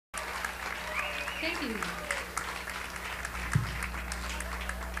Thank you.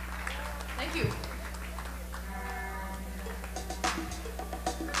 Thank you.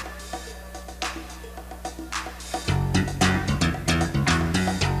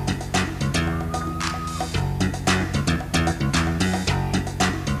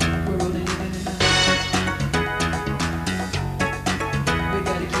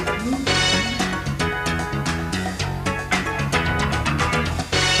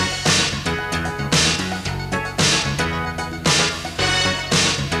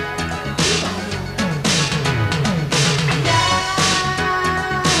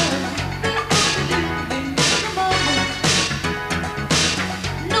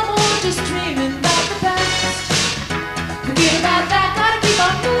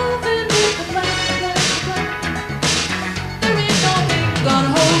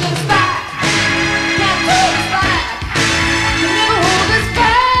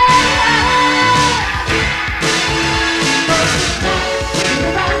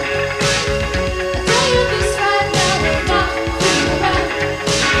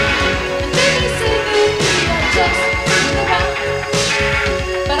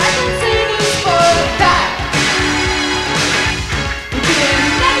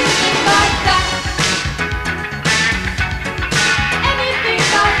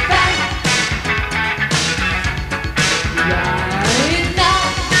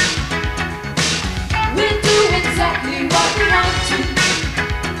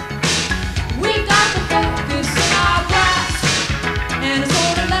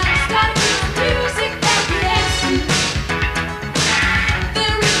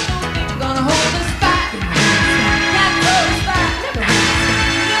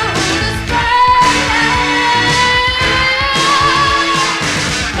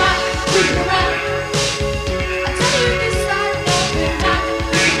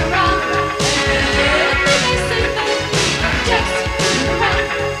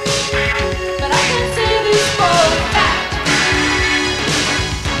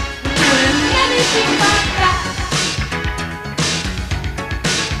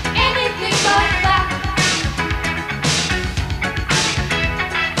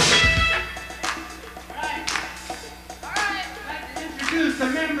 The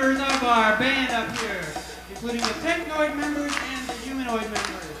members of our band up here, including the techno-rock members and the humanoid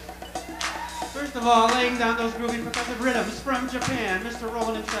members. First of all, laying down those groovy percussive rhythms from Japan, Mr.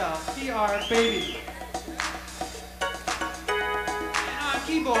 Roland himself, TR Baby. And on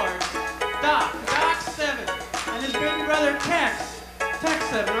keyboards, Doc 7, and his baby brother Tex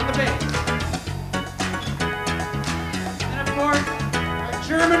 7 on the bass. And of course, our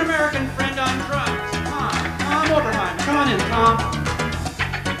German-American friend on drums, Tom Oberheim. Come on in, Tom.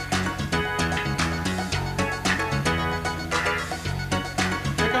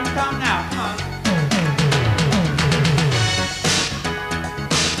 Come now, come on.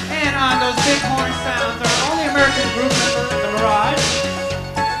 And on those big horn sounds, our only American group member, the Mirage,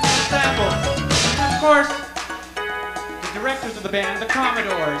 samples. And of course, the directors of the band, the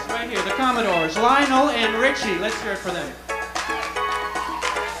Commodores, right here, the Commodores, Lionel and Richie. Let's hear it for them.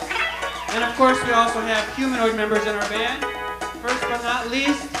 And of course, we also have humanoid members in our band. First but not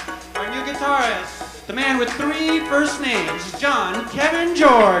least, our new guitarist. The man with 3 first names, John Kevin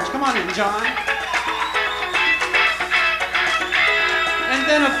George. Come on in, John. And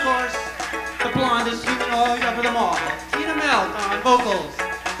then, of course, the blondest humanoid of them all, Tina Melt on vocals.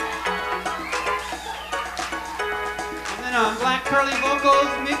 And then on black curly vocals,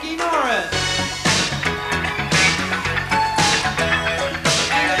 Mickey Norris.